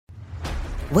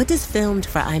What does filmed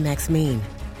for IMAX mean?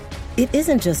 It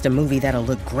isn't just a movie that'll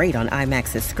look great on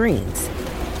IMAX's screens.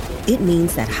 It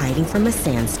means that hiding from a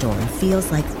sandstorm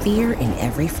feels like fear in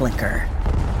every flicker.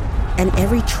 And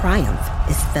every triumph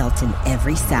is felt in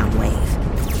every sound wave.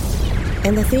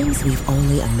 And the things we've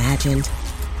only imagined,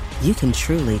 you can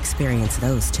truly experience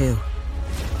those too.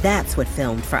 That's what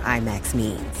filmed for IMAX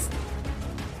means.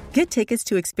 Get tickets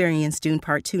to experience Dune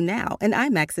Part 2 now and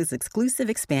IMAX's exclusive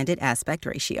expanded aspect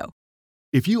ratio.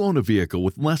 If you own a vehicle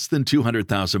with less than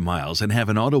 200,000 miles and have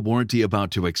an auto warranty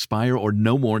about to expire or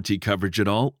no warranty coverage at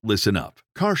all, listen up.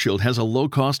 CarShield has a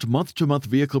low-cost month-to-month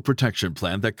vehicle protection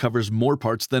plan that covers more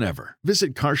parts than ever.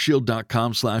 Visit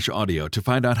carshield.com/audio to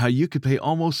find out how you could pay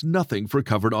almost nothing for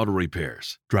covered auto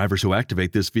repairs. Drivers who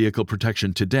activate this vehicle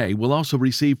protection today will also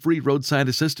receive free roadside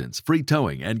assistance, free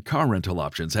towing, and car rental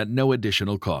options at no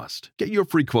additional cost. Get your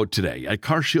free quote today at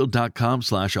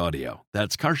carshield.com/audio.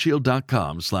 That's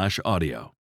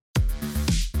carshield.com/audio.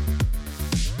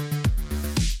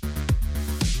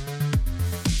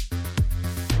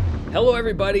 Hello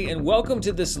everybody, and welcome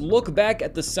to this look back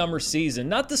at the summer season.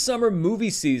 Not the summer movie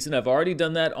season. I've already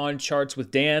done that on Charts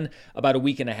with Dan about a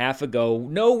week and a half ago.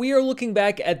 No, we are looking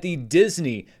back at the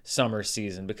Disney summer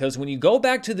season, because when you go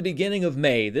back to the beginning of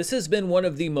May, this has been one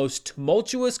of the most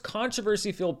tumultuous,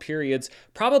 controversy-filled periods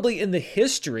probably in the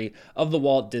history of the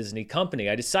Walt Disney Company.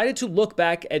 I decided to look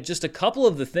back at just a couple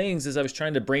of the things as I was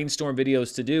trying to brainstorm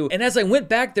videos to do, and as I went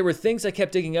back, there were things I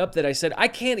kept digging up that I said, I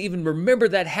can't even remember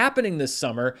that happening this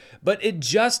summer, but it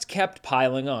just kept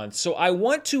piling on. So I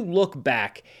want to look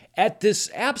back at this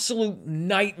absolute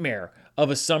nightmare of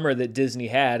a summer that Disney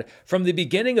had from the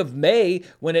beginning of May,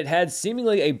 when it had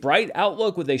seemingly a bright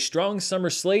outlook with a strong summer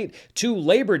slate, to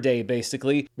Labor Day,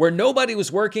 basically, where nobody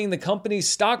was working, the company's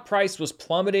stock price was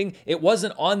plummeting, it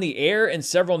wasn't on the air in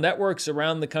several networks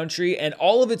around the country, and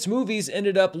all of its movies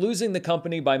ended up losing the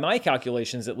company, by my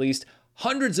calculations at least,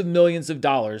 hundreds of millions of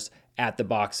dollars at the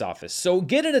box office. So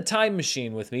get in a time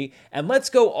machine with me and let's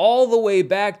go all the way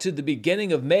back to the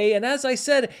beginning of May. And as I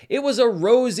said, it was a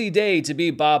rosy day to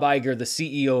be Bob Iger, the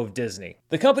CEO of Disney.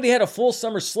 The company had a full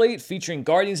summer slate featuring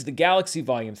Guardians of the Galaxy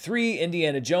Volume 3,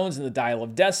 Indiana Jones and the Dial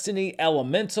of Destiny,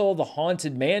 Elemental, The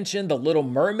Haunted Mansion, The Little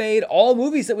Mermaid, all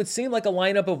movies that would seem like a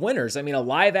lineup of winners. I mean, a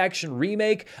live action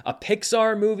remake, a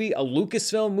Pixar movie, a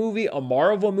Lucasfilm movie, a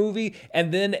Marvel movie,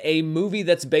 and then a movie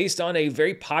that's based on a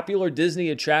very popular Disney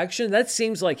attraction. That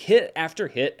seems like hit after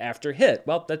hit after hit.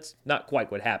 Well, that's not quite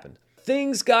what happened.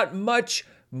 Things got much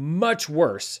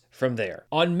worse from there.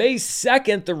 On May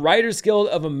 2nd, the Writers Guild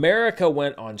of America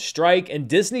went on strike, and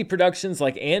Disney productions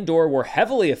like Andor were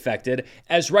heavily affected,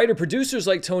 as writer-producers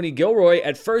like Tony Gilroy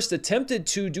at first attempted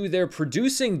to do their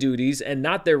producing duties and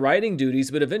not their writing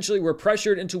duties, but eventually were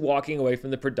pressured into walking away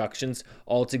from the productions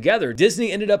altogether.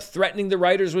 Disney ended up threatening the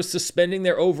writers with suspending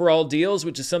their overall deals,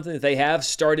 which is something that they have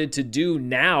started to do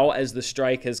now as the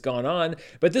strike has gone on,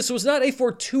 but this was not a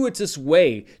fortuitous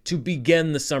way to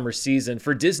begin the summer season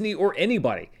for Disney or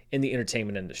anybody in the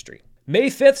entertainment industry. May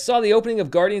 5th saw the opening of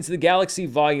Guardians of the Galaxy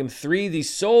Volume 3, the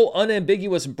sole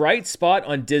unambiguous bright spot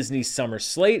on Disney's summer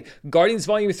slate. Guardians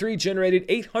Volume 3 generated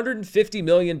 $850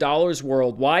 million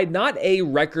worldwide, not a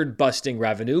record-busting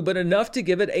revenue, but enough to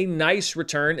give it a nice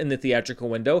return in the theatrical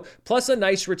window, plus a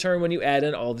nice return when you add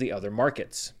in all of the other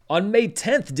markets. On May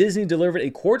 10th, Disney delivered a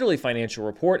quarterly financial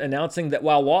report announcing that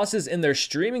while losses in their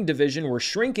streaming division were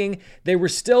shrinking, they were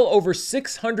still over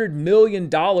 $600 million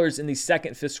in the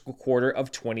second fiscal quarter of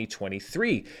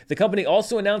 2023. The company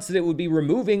also announced that it would be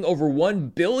removing over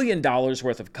 $1 billion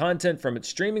worth of content from its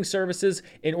streaming services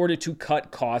in order to cut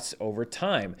costs over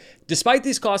time. Despite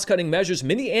these cost-cutting measures,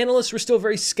 many analysts were still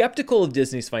very skeptical of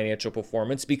Disney's financial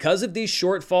performance because of these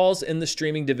shortfalls in the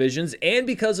streaming divisions and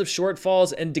because of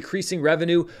shortfalls and decreasing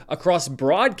revenue across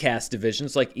broadcast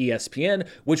divisions like ESPN,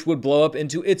 which would blow up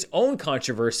into its own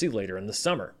controversy later in the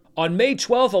summer. On May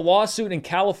 12th, a lawsuit in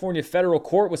California federal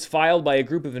court was filed by a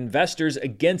group of investors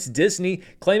against Disney,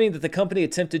 claiming that the company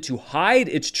attempted to hide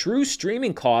its true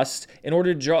streaming costs in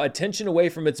order to draw attention away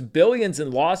from its billions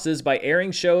in losses by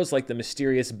airing shows like The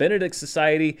Mysterious Benedict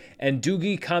Society and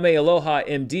Doogie Kamealoha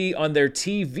MD on their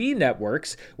TV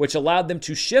networks, which allowed them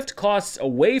to shift costs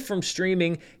away from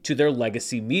streaming to their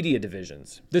legacy media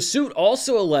divisions. The suit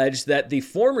also alleged that the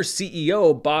former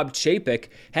CEO, Bob Chapek,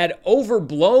 had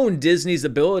overblown Disney's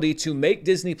ability ability to make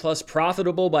Disney Plus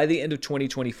profitable by the end of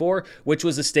 2024, which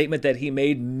was a statement that he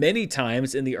made many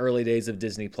times in the early days of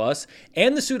Disney Plus.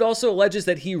 And the suit also alleges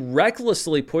that he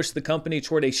recklessly pushed the company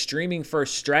toward a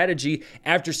streaming-first strategy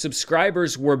after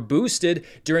subscribers were boosted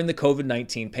during the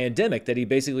COVID-19 pandemic, that he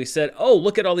basically said, oh,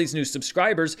 look at all these new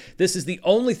subscribers. This is the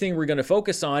only thing we're going to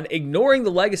focus on, ignoring the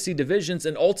legacy divisions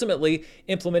and ultimately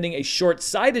implementing a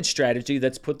short-sighted strategy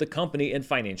that's put the company in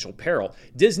financial peril.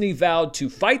 Disney vowed to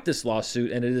fight this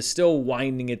lawsuit, and it is still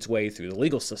winding its way through the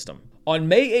legal system. On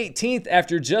May 18th,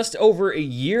 after just over a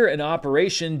year in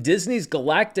operation, Disney's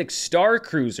Galactic Star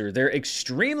Cruiser, their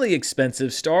extremely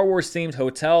expensive Star Wars-themed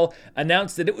hotel,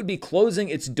 announced that it would be closing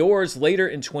its doors later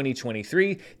in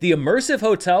 2023. The immersive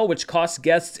hotel, which costs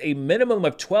guests a minimum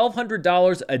of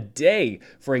 $1,200 a day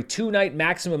for a 2-night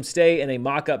maximum stay in a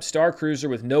mock-up Star Cruiser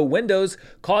with no windows,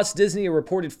 cost Disney a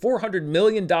reported $400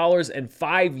 million and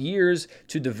 5 years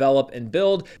to develop and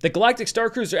build. The Galactic Star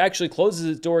Cruiser actually closes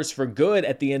its doors for good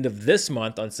at the end of this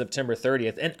month on September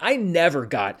 30th, and I never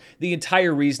got the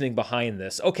entire reasoning behind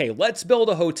this. Okay, let's build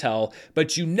a hotel,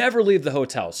 but you never leave the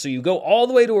hotel. So you go all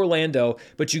the way to Orlando,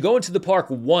 but you go into the park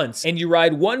once and you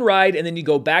ride one ride and then you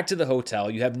go back to the hotel.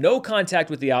 You have no contact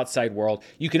with the outside world.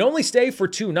 You can only stay for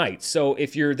 2 nights. So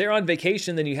if you're there on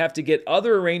vacation, then you have to get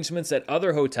other arrangements at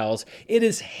other hotels. It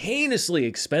is heinously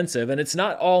expensive, and it's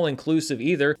not all inclusive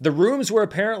either. The rooms were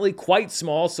apparently quite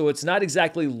small, so it's not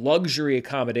exactly luxury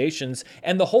accommodations,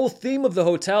 and the whole theme of the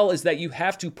hotel is that you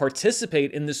have to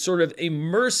participate in this sort of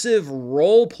immersive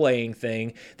role-playing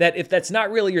thing that if that's not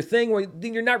really your thing, well,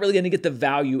 then you're not really going to get the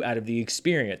value out of the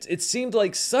experience. It seemed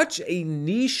like such a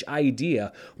niche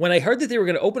idea. When I heard that they were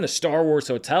going to open a Star Wars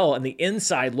hotel and the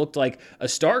inside looked like a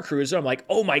Star Cruiser, I'm like,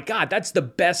 oh my God, that's the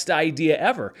best idea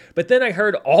ever. But then I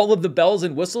heard all of the bells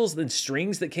and whistles and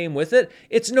strings that came with it.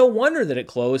 It's no wonder that it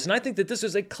closed, and I think that this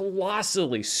was a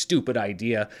colossally stupid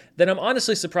idea that I'm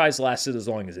honestly surprised lasted as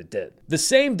long as it did. The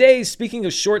same day, speaking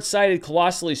of short-sighted,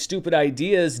 colossally stupid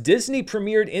ideas, Disney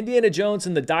premiered Indiana Jones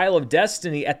and the Dial of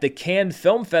Destiny at the Cannes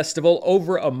Film Festival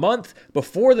over a month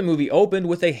before the movie opened,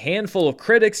 with a handful of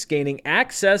critics gaining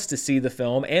access to see the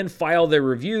film and file their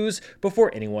reviews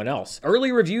before anyone else.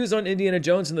 Early reviews on Indiana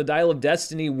Jones and the Dial of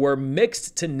Destiny were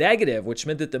mixed to negative, which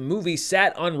meant that the movie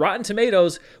sat on Rotten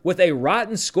Tomatoes with a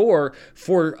rotten score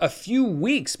for a few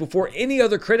weeks before any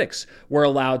other critics were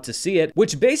allowed to see it,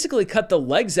 which basically cut the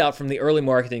legs out from the early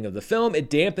marketing of the film. It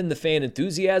dampened the fan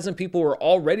enthusiasm. People were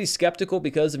already skeptical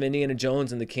because of Indiana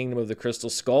Jones and the Kingdom of the Crystal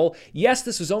Skull. Yes,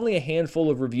 this was only a handful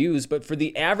of reviews, but for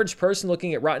the average person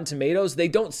looking at Rotten Tomatoes, they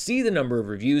don't see the number of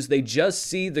reviews. They just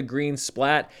see the green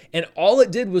splat, and all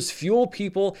it did was fuel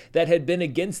people that had been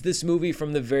against this movie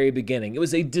from the very beginning. It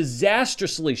was a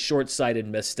disastrously short-sighted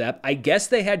misstep. I guess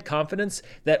they had confidence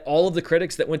that all of the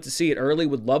critics that went to see it early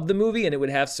would love the movie and it would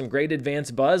have some great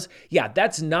advance buzz. Yeah,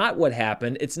 that's not what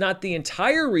happened. It's not the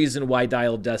entire reason why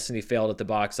Dial of Destiny failed at the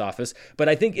box office, but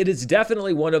I think it is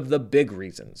definitely one of the big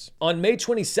reasons. On May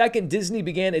 22nd, Disney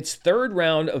began its 3rd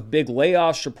round of big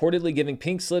layoffs, reportedly giving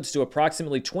pink slips to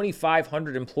approximately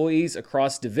 2,500 employees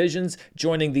across divisions,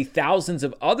 joining the thousands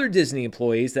of other Disney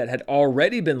employees that had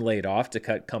already been laid off to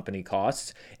cut company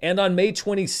costs. And on May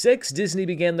 26th, Disney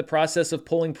began the process of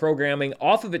pulling programming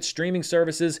off of its streaming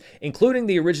services, including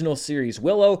the original series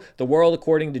Willow, The World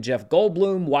According to Jeff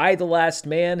Goldblum, Y: The Last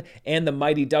Man, and the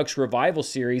Mighty Ducks revival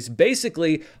series.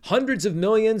 Basically, hundreds of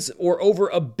millions or over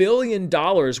 $1 billion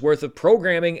worth of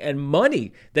programming and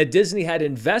money that Disney had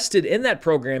invested in that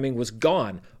programming was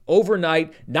gone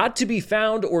overnight, not to be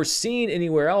found or seen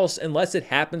anywhere else unless it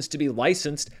happens to be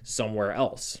licensed somewhere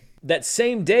else. That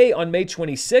same day, on May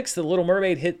 26th, The Little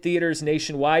Mermaid hit theaters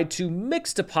nationwide to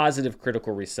mixed to positive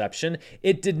critical reception.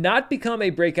 It did not become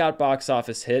a breakout box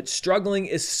office hit, struggling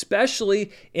especially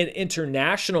in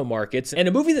international markets, and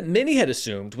a movie that many had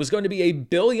assumed was going to be a $1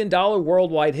 billion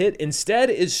worldwide hit instead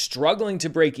is struggling to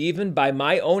break even. By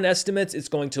my own estimates, it's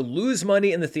going to lose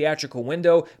money in the theatrical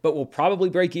window, but will probably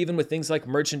break even with things like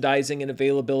merchandising and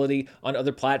availability on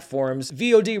other platforms,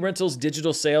 VOD rentals,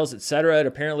 digital sales, etc. It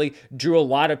apparently drew a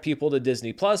lot of people to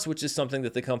Disney Plus, which is something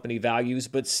that the company values,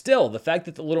 but still, the fact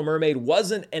that The Little Mermaid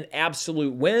wasn't an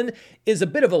absolute win is a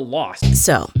bit of a loss.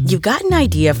 So, you've got an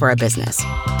idea for a business,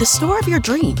 the store of your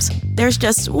dreams. There's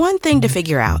just one thing to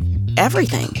figure out: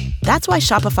 everything. That's why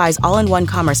Shopify's all-in-one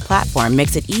commerce platform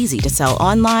makes it easy to sell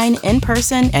online, in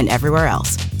person, and everywhere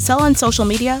else. Sell on social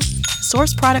media,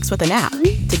 source products with an app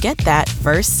to get that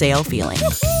first sale feeling.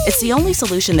 It's the only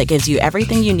solution that gives you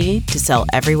everything you need to sell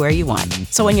everywhere you want.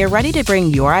 So when you're ready to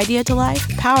bring your idea to life,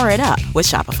 power it up with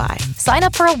Shopify. Sign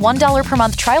up for a $1 per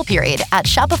month trial period at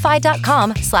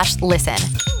shopify.com/listen.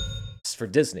 For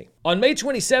Disney. On May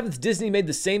 27th, Disney made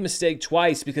the same mistake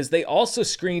twice because they also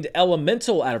screened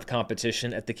Elemental out of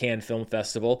competition at the Cannes Film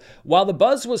Festival. While the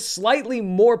buzz was slightly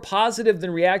more positive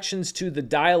than reactions to The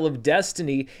Dial of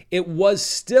Destiny, it was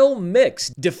still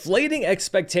mixed, deflating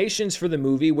expectations for the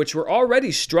movie, which were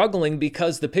already struggling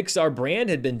because the Pixar brand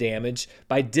had been damaged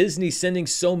by Disney sending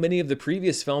so many of the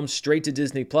previous films straight to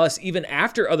Disney Plus, even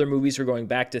after other movies were going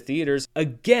back to theaters.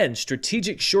 Again,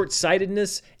 strategic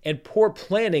short-sightedness and poor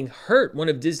planning hurt one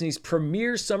of Disney's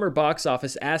premier summer box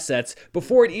office assets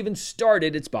before it even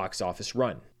started its box office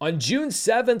run. On June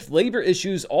 7th, labor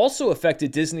issues also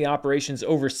affected Disney operations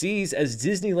overseas as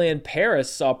Disneyland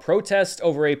Paris saw protests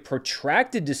over a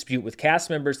protracted dispute with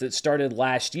cast members that started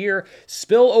last year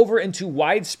spill over into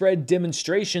widespread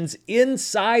demonstrations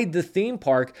inside the theme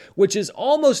park, which is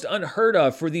almost unheard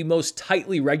of for the most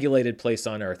tightly regulated place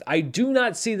on earth. I do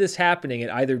not see this happening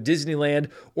at either Disneyland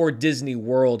or Disney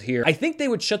World here. I think they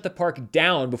would shut the park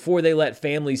down before they let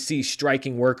families see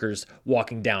striking workers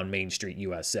walking down Main Street,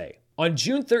 USA. On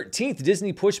June 13th,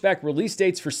 Disney pushed back release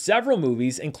dates for several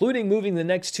movies, including moving the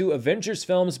next two Avengers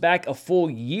films back a full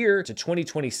year to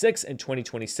 2026 and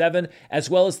 2027, as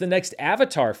well as the next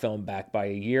Avatar film back by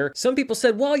a year. Some people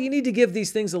said, well, you need to give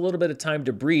these things a little bit of time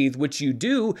to breathe, which you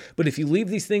do, but if you leave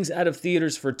these things out of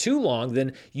theaters for too long,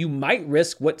 then you might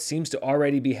risk what seems to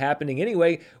already be happening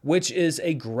anyway, which is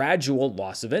a gradual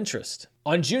loss of interest.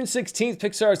 On June 16th,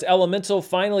 Pixar's Elemental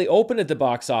finally opened at the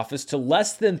box office to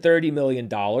less than $30 million.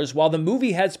 While the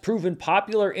movie has proven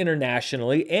popular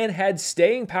internationally and had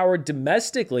staying power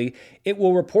domestically, it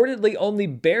will reportedly only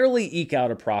barely eke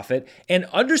out a profit and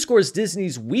underscores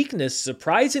Disney's weakness,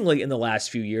 surprisingly, in the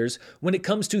last few years when it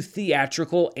comes to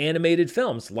theatrical animated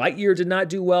films. Lightyear did not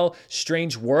do well.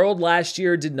 Strange World last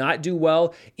year did not do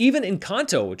well. Even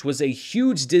Encanto, which was a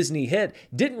huge Disney hit,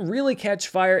 didn't really catch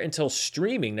fire until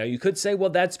streaming. Now, you could say, well,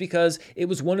 that's because it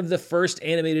was one of the first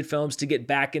animated films to get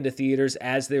back into theaters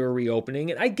as they were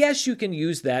reopening, and I guess you can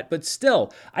use that, but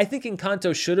still, I think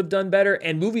Encanto should have done better,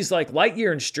 and movies like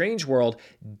Lightyear and Strange World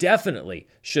definitely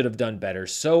should have done better.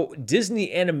 So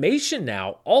Disney Animation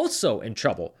now also in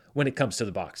trouble when it comes to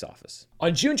the box office.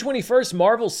 On June 21st,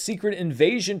 Marvel's Secret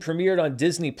Invasion premiered on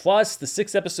Disney+. The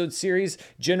 6-episode series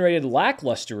generated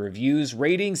lackluster reviews,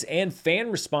 ratings, and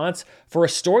fan response for a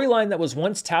storyline that was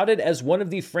once touted as one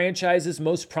of the franchise's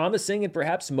most promising and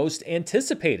perhaps most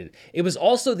anticipated. It was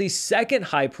also the second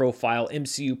high-profile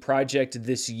MCU project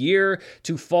this year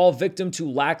to fall victim to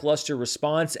lackluster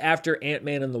response after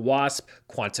Ant-Man and the Wasp: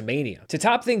 Quantumania. To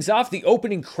top things off, the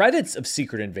opening credits of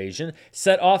Secret Invasion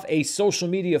set off a social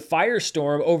media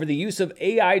firestorm over the use of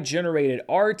AI-generated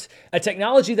art, a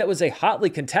technology that was a hotly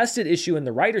contested issue in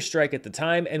the writer's strike at the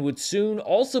time and would soon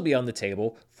also be on the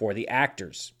table for the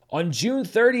actors. On June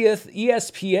 30th,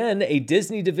 ESPN, a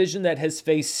Disney division that has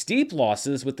faced steep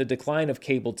losses with the decline of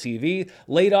cable TV,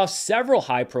 laid off several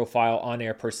high-profile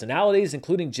on-air personalities,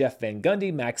 including Jeff Van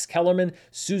Gundy, Max Kellerman,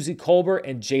 Susie Colbert,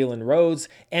 and Jalen Rhodes.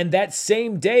 And that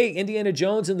same day, Indiana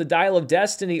Jones and the Dial of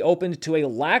Destiny opened to a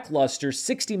lackluster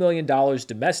 $60 million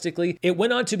domestically. It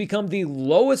went on to become the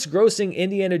lowest-grossing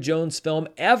Indiana Jones film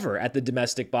ever at the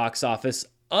domestic box office,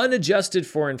 unadjusted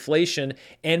for inflation,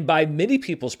 and by many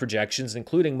people's projections,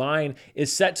 including mine,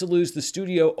 is set to lose the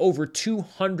studio over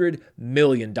 $200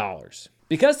 million.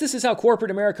 Because this is how corporate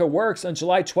America works, on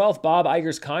July 12th, Bob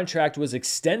Iger's contract was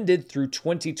extended through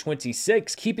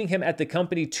 2026, keeping him at the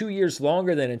company 2 years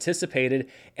longer than anticipated.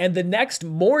 And the next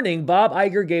morning, Bob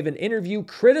Iger gave an interview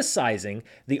criticizing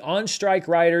the on-strike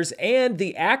writers and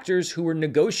the actors who were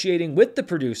negotiating with the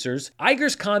producers.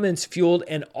 Iger's comments fueled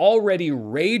an already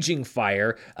raging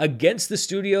fire against the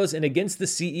studios and against the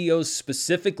CEOs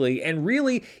specifically. And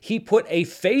really, he put a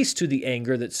face to the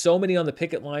anger that so many on the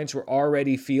picket lines were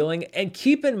already feeling. And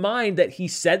keep in mind that he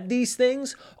said these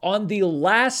things on the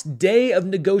last day of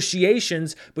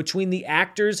negotiations between the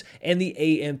actors and the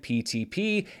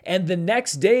AMPTP, and the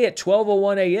next day at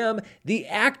 12:01 a.m., the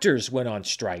actors went on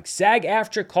strike.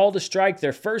 SAG-AFTRA called a strike,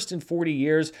 their first in 40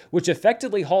 years, which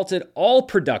effectively halted all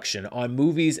production on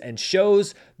movies and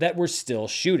shows that were still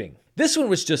shooting. This one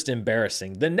was just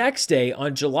embarrassing. The next day,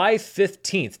 on July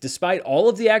 15th, despite all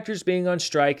of the actors being on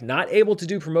strike, not able to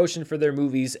do promotion for their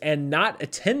movies, and not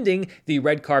attending the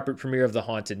red carpet premiere of The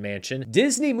Haunted Mansion,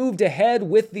 Disney moved ahead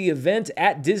with the event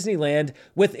at Disneyland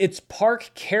with its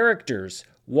park characters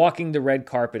walking the red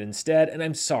carpet instead. And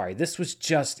I'm sorry, this was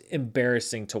just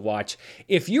embarrassing to watch.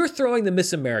 If you're throwing the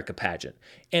Miss America pageant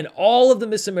and all of the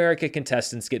Miss America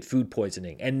contestants get food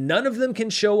poisoning and none of them can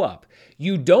show up,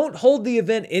 you don't hold the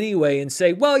event anyway and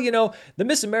say, well, the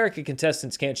Miss America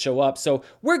contestants can't show up, so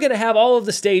we're going to have all of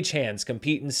the stagehands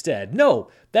compete instead. No,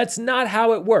 that's not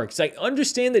how it works. I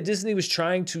understand that Disney was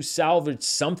trying to salvage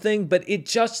something, but it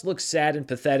just looks sad and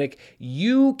pathetic.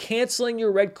 You canceling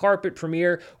your red carpet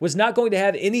premiere was not going to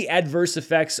have any adverse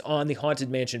effects on the Haunted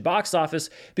Mansion box office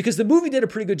because the movie did a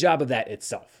pretty good job of that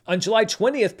itself. On July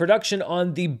 20th, production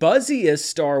on the buzziest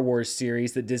Star Wars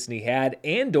series that Disney had,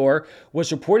 Andor,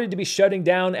 was reported to be shutting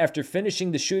down after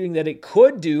finishing the shooting that it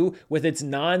could do with its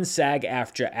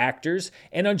non-SAG-AFTRA actors.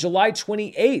 And on July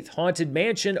 28th, Haunted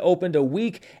Mansion opened a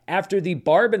week after the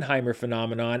Barbenheimer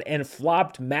phenomenon and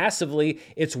flopped massively.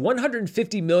 Its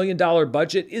 $150 million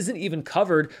budget isn't even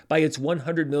covered by its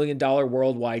 $100 million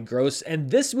worldwide gross,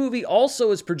 and this movie also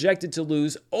is projected to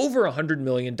lose over $100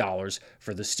 million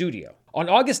for the studio. On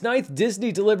August 9th,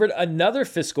 Disney delivered another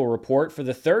fiscal report for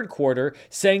the third quarter,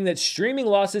 saying that streaming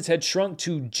losses had shrunk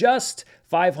to just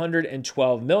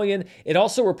 $512 million. It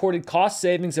also reported cost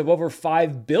savings of over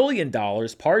 $5 billion,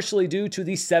 partially due to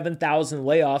the 7,000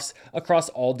 layoffs across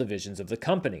all divisions of the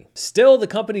company. Still, the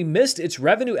company missed its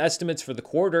revenue estimates for the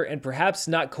quarter, and perhaps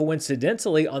not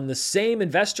coincidentally, on the same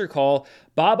investor call,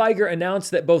 Bob Iger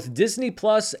announced that both Disney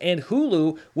Plus and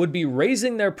Hulu would be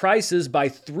raising their prices by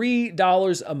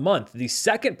 $3 a month, the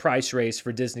second price raise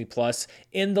for Disney Plus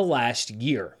in the last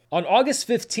year. On August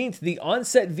 15th, the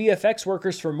on-set VFX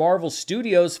workers for Marvel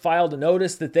Studios filed a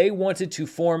notice that they wanted to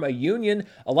form a union.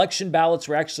 Election ballots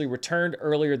were actually returned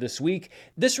earlier this week.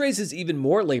 This raises even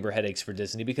more labor headaches for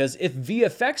Disney because if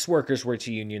VFX workers were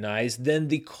to unionize, then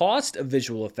the cost of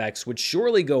visual effects would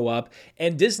surely go up,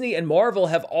 and Disney and Marvel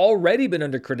have already been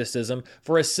under criticism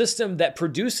for a system that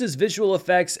produces visual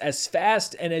effects as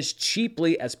fast and as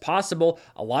cheaply as possible.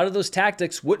 A lot of those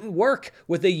tactics wouldn't work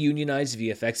with a unionized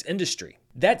VFX industry.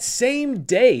 That same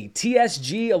day,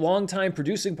 TSG, a longtime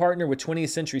producing partner with 20th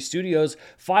Century Studios,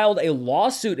 filed a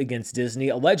lawsuit against Disney,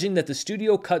 alleging that the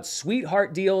studio cut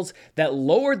sweetheart deals that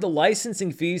lowered the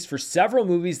licensing fees for several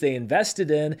movies they invested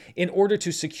in order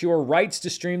to secure rights to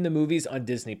stream the movies on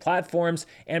Disney platforms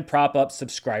and prop up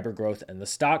subscriber growth and the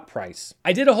stock price.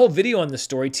 I did a whole video on this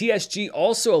story. TSG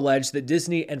also alleged that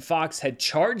Disney and Fox had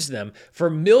charged them for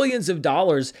millions of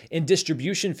dollars in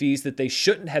distribution fees that they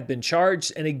shouldn't have been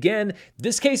charged. And again,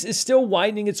 this case is still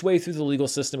winding its way through the legal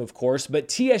system, of course, but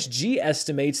TSG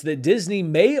estimates that Disney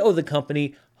may owe the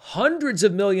company hundreds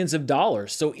of millions of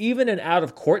dollars, so even an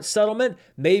out-of-court settlement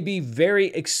may be very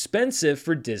expensive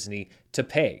for Disney to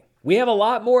pay. We have a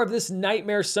lot more of this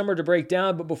nightmare summer to break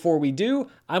down, but before we do,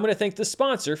 I'm going to thank the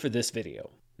sponsor for this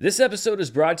video. This episode is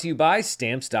brought to you by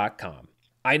Stamps.com.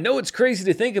 I know it's crazy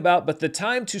to think about, but the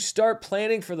time to start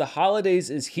planning for the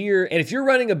holidays is here. And if you're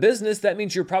running a business, that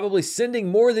means you're probably sending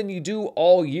more than you do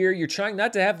all year. You're trying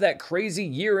not to have that crazy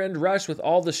year-end rush with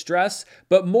all the stress,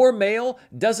 but more mail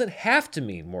doesn't have to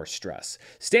mean more stress.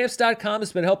 Stamps.com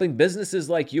has been helping businesses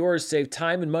like yours save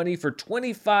time and money for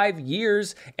 25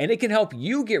 years, and it can help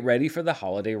you get ready for the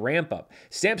holiday ramp-up.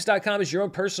 Stamps.com is your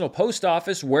own personal post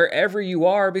office wherever you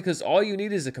are because all you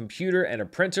need is a computer and a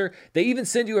printer. They even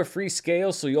send you a free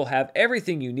scale, so you'll have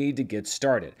everything you need to get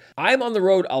started. I'm on the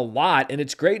road a lot, and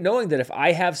it's great knowing that if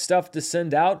I have stuff to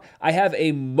send out, I have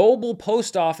a mobile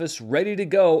post office ready to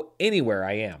go anywhere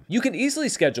I am. You can easily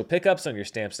schedule pickups on your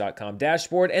Stamps.com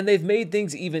dashboard, and they've made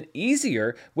things even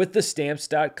easier with the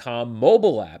Stamps.com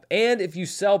mobile app. And if you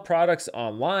sell products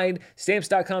online,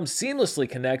 Stamps.com seamlessly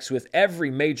connects with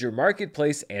every major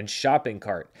marketplace and shopping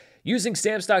cart. Using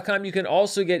Stamps.com, you can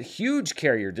also get huge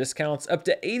carrier discounts up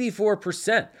to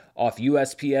 84% off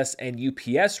USPS and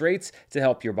UPS rates to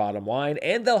help your bottom line,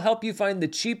 and they'll help you find the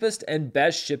cheapest and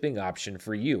best shipping option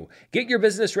for you. Get your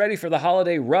business ready for the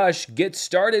holiday rush. Get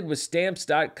started with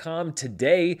Stamps.com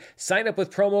today. Sign up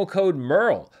with promo code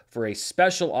MERLE for a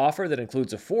special offer that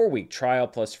includes a 4-week trial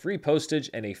plus free postage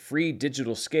and a free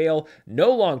digital scale.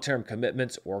 No long-term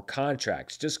commitments or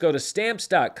contracts. Just go to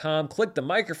Stamps.com, click the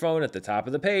microphone at the top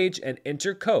of the page, and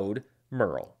enter code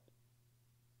MERLE.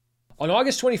 On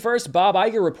August 21st, Bob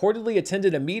Iger reportedly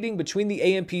attended a meeting between the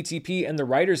AMPTP and the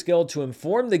Writers Guild to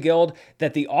inform the Guild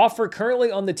that the offer currently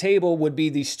on the table would be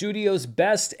the studio's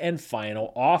best and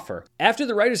final offer. After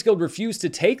the Writers Guild refused to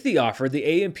take the offer, the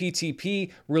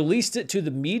AMPTP released it to the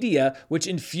media, which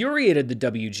infuriated the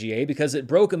WGA because it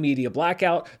broke a media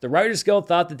blackout. The Writers Guild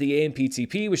thought that the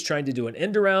AMPTP was trying to do an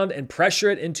end around and pressure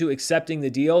it into accepting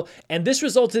the deal, and this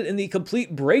resulted in the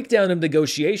complete breakdown of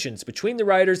negotiations between the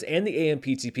writers and the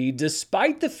AMPTP,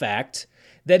 despite the fact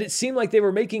that it seemed like they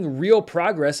were making real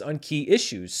progress on key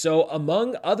issues. So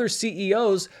among other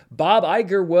CEOs, Bob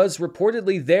Iger was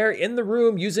reportedly there in the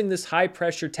room using this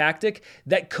high-pressure tactic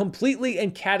that completely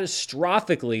and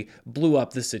catastrophically blew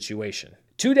up the situation.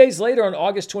 2 days later, on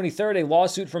August 23rd, a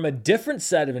lawsuit from a different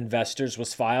set of investors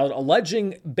was filed,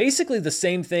 alleging basically the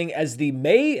same thing as the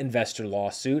May investor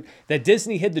lawsuit, that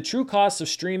Disney hid the true costs of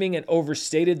streaming and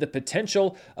overstated the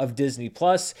potential of Disney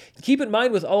Plus. Keep in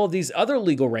mind with all of these other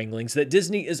legal wranglings that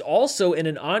Disney is also in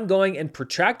an ongoing and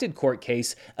protracted court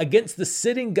case against the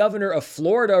sitting governor of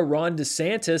Florida, Ron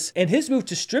DeSantis, and his move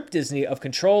to strip Disney of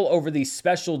control over the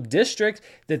special district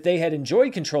that they had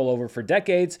enjoyed control over for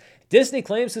decades. Disney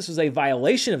claims this was a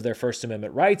violation of their First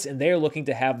Amendment rights, and they are looking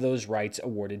to have those rights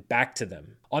awarded back to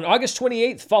them. On August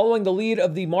 28th, following the lead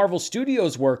of the Marvel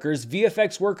Studios workers,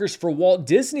 VFX workers for Walt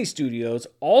Disney Studios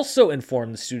also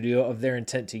informed the studio of their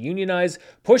intent to unionize,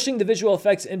 pushing the visual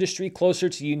effects industry closer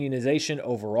to unionization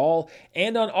overall.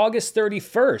 And on August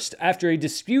 31st, after a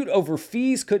dispute over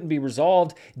fees couldn't be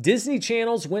resolved, Disney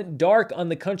channels went dark on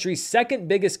the country's second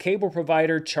biggest cable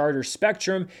provider, Charter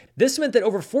Spectrum. This meant that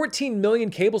over 14 million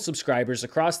cable subscribers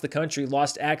across the country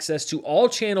lost access to all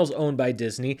channels owned by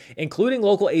Disney, including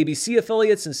local ABC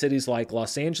affiliates in cities like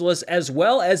Los Angeles, as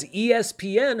well as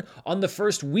ESPN on the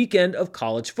first weekend of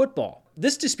college football.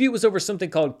 This dispute was over something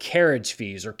called carriage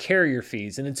fees or carrier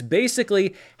fees, and it's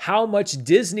basically how much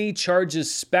Disney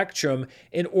charges Spectrum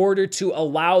in order to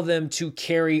allow them to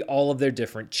carry all of their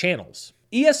different channels.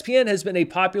 ESPN has been a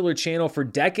popular channel for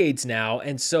decades now,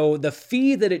 and so the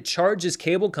fee that it charges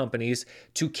cable companies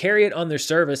to carry it on their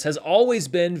service has always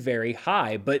been very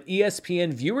high, but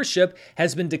ESPN viewership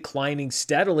has been declining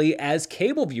steadily as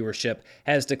cable viewership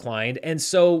has declined, and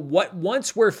so what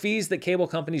once were fees that cable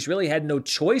companies really had no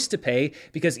choice to pay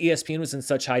because ESPN was in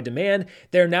such high demand,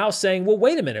 they're now saying, well,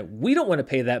 wait a minute, we don't want to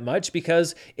pay that much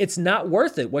because it's not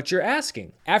worth it, what you're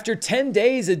asking. After 10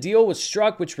 days, a deal was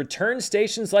struck which returned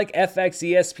stations like FX,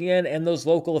 ESPN, and those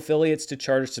local affiliates to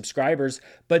Charter subscribers,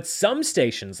 but some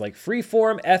stations like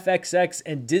Freeform, FXX,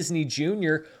 and Disney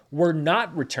Junior were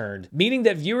not returned, meaning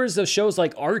that viewers of shows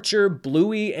like Archer,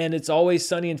 Bluey, and It's Always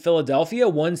Sunny in Philadelphia,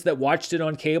 ones that watched it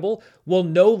on cable, will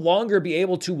no longer be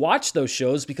able to watch those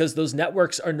shows because those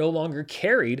networks are no longer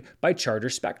carried by Charter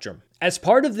Spectrum. As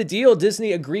part of the deal,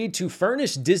 Disney agreed to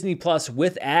furnish Disney Plus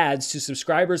with ads to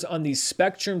subscribers on the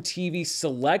Spectrum TV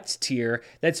Select tier.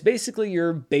 That's basically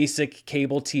your basic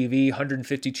cable TV,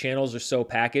 150 channels or so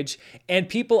package. And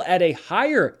people at a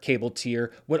higher cable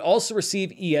tier would also receive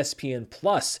ESPN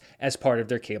Plus as part of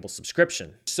their cable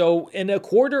subscription. So in a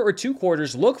quarter or 2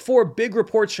 quarters, look for big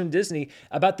reports from Disney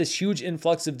about this huge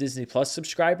influx of Disney Plus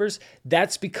subscribers.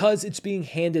 That's because it's being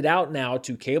handed out now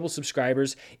to cable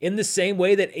subscribers in the same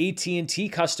way that AT&T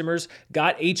customers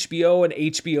got HBO and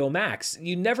HBO Max.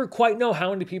 You never quite know how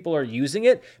many people are using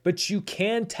it, but you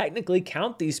can technically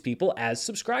count these people as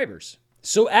subscribers.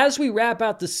 So as we wrap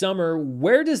out the summer,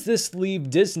 where does this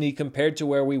leave Disney compared to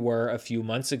where we were a few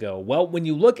months ago? Well, when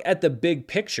you look at the big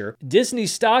picture, Disney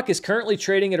stock is currently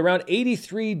trading at around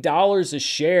 $83 a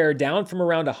share, down from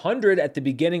around $100 at the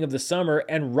beginning of the summer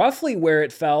and roughly where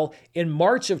it fell in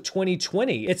March of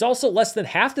 2020. It's also less than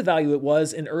half the value it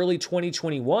was in early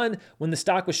 2021 when the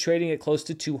stock was trading at close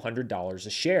to $200 a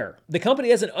share. The company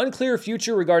has an unclear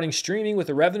future regarding streaming with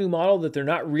a revenue model that they're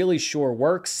not really sure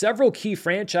works, several key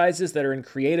franchises that are in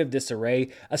creative disarray,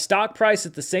 a stock price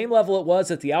at the same level it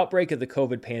was at the outbreak of the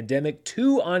COVID pandemic,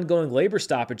 2 ongoing labor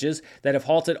stoppages that have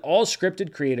halted all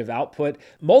scripted creative output,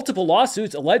 multiple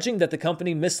lawsuits alleging that the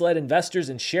company misled investors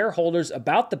and shareholders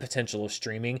about the potential of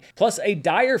streaming, plus a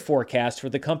dire forecast for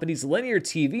the company's linear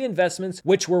TV investments,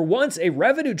 which were once a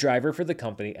revenue driver for the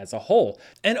company as a whole.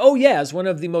 And oh yeah, as one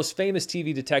of the most famous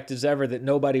TV detectives ever that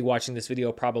nobody watching this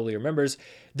video probably remembers,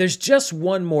 there's just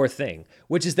one more thing,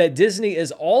 which is that Disney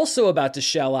is also about to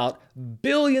shell out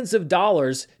billions of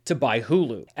dollars to buy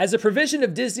Hulu. As a provision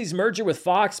of Disney's merger with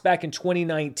Fox back in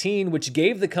 2019, which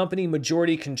gave the company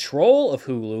majority control of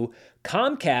Hulu,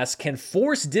 Comcast can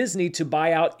force Disney to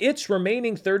buy out its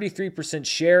remaining 33%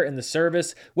 share in the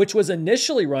service, which was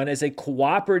initially run as a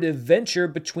cooperative venture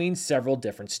between several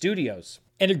different studios.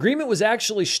 An agreement was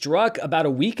actually struck about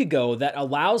a week ago that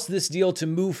allows this deal to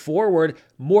move forward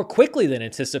more quickly than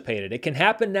anticipated. It can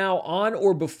happen now on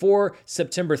or before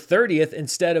September 30th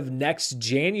instead of next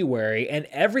January, and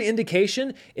every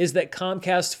indication is that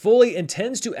Comcast fully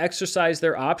intends to exercise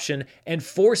their option and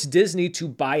force Disney to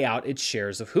buy out its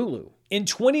shares of Hulu. In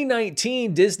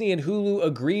 2019, Disney and Hulu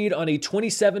agreed on a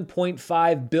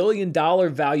 $27.5 billion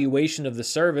valuation of the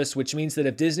service, which means that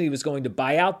if Disney was going to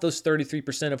buy out those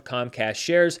 33% of Comcast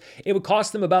shares, it would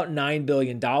cost them about $9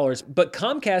 billion. But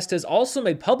Comcast has also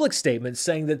made public statements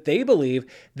saying that they believe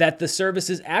that the service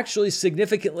is actually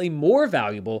significantly more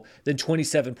valuable than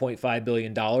 $27.5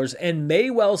 billion and may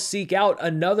well seek out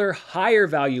another higher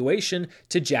valuation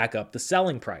to jack up the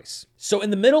selling price. So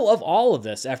in the middle of all of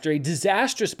this, after a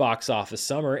disastrous box office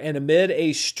summer and amid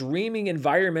a streaming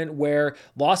environment where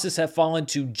losses have fallen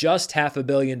to just $500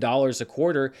 million a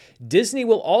quarter, Disney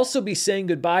will also be saying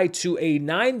goodbye to a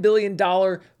 $9 billion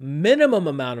minimum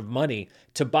amount of money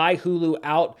to buy Hulu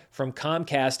out from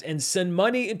Comcast and send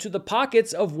money into the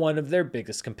pockets of one of their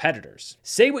biggest competitors.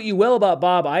 Say what you will about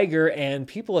Bob Iger, and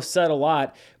people have said a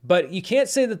lot, but you can't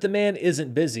say that the man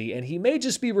isn't busy, and he may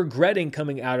just be regretting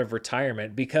coming out of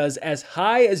retirement, because as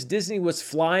high as Disney was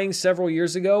flying several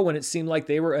years ago when it seemed like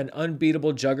they were an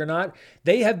unbeatable juggernaut,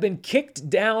 they have been kicked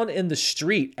down in the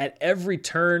street at every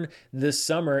turn this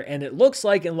summer, and it looks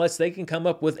like unless they can come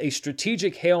up with a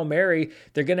strategic Hail Mary,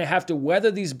 they're going to have to weather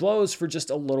these blows for just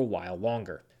a little while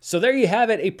longer. So there you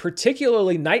have it, a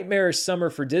particularly nightmarish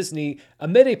summer for Disney,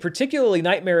 amid a particularly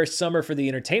nightmarish summer for the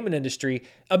entertainment industry,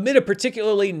 amid a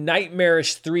particularly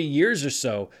nightmarish 3 years or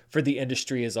so for the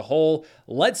industry as a whole.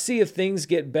 Let's see if things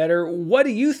get better. What do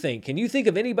you think? Can you think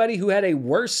of anybody who had a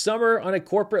worse summer on a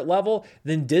corporate level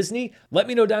than Disney? Let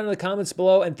me know down in the comments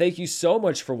below, and thank you so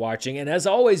much for watching. And as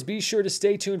always, be sure to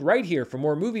stay tuned right here for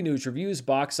more movie news, reviews,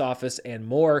 box office, and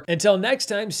more. Until next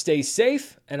time, stay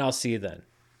safe, and I'll see you then.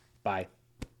 Bye.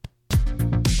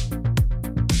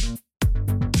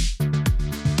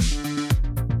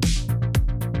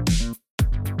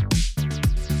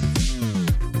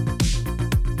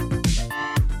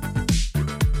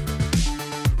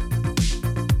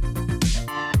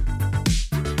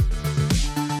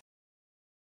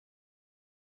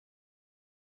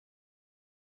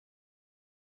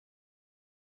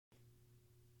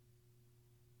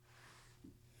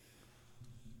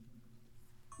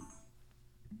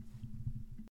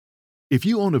 If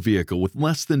you own a vehicle with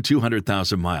less than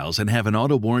 200,000 miles and have an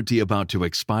auto warranty about to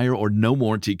expire or no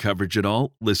warranty coverage at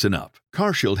all, listen up.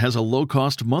 CarShield has a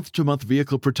low-cost month-to-month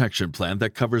vehicle protection plan that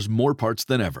covers more parts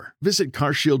than ever. Visit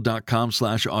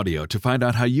carshield.com/audio to find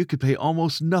out how you could pay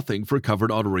almost nothing for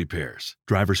covered auto repairs.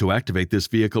 Drivers who activate this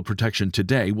vehicle protection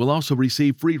today will also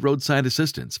receive free roadside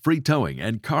assistance, free towing,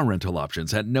 and car rental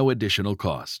options at no additional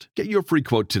cost. Get your free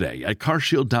quote today at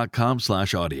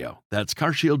carshield.com/audio. That's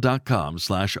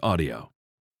carshield.com/audio.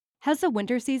 Has the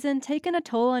winter season taken a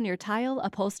toll on your tile,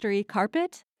 upholstery,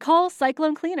 carpet? Call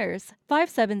Cyclone Cleaners,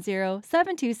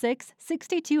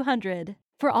 570-726-6200.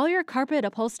 For all your carpet,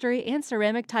 upholstery, and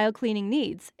ceramic tile cleaning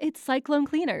needs, it's Cyclone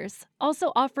Cleaners,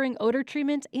 also offering odor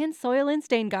treatment and soil and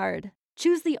stain guard.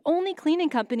 Choose the only cleaning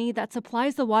company that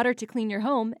supplies the water to clean your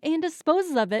home and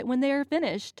disposes of it when they are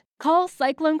finished. Call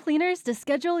Cyclone Cleaners to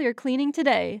schedule your cleaning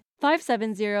today,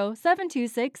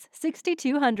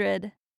 570-726-6200.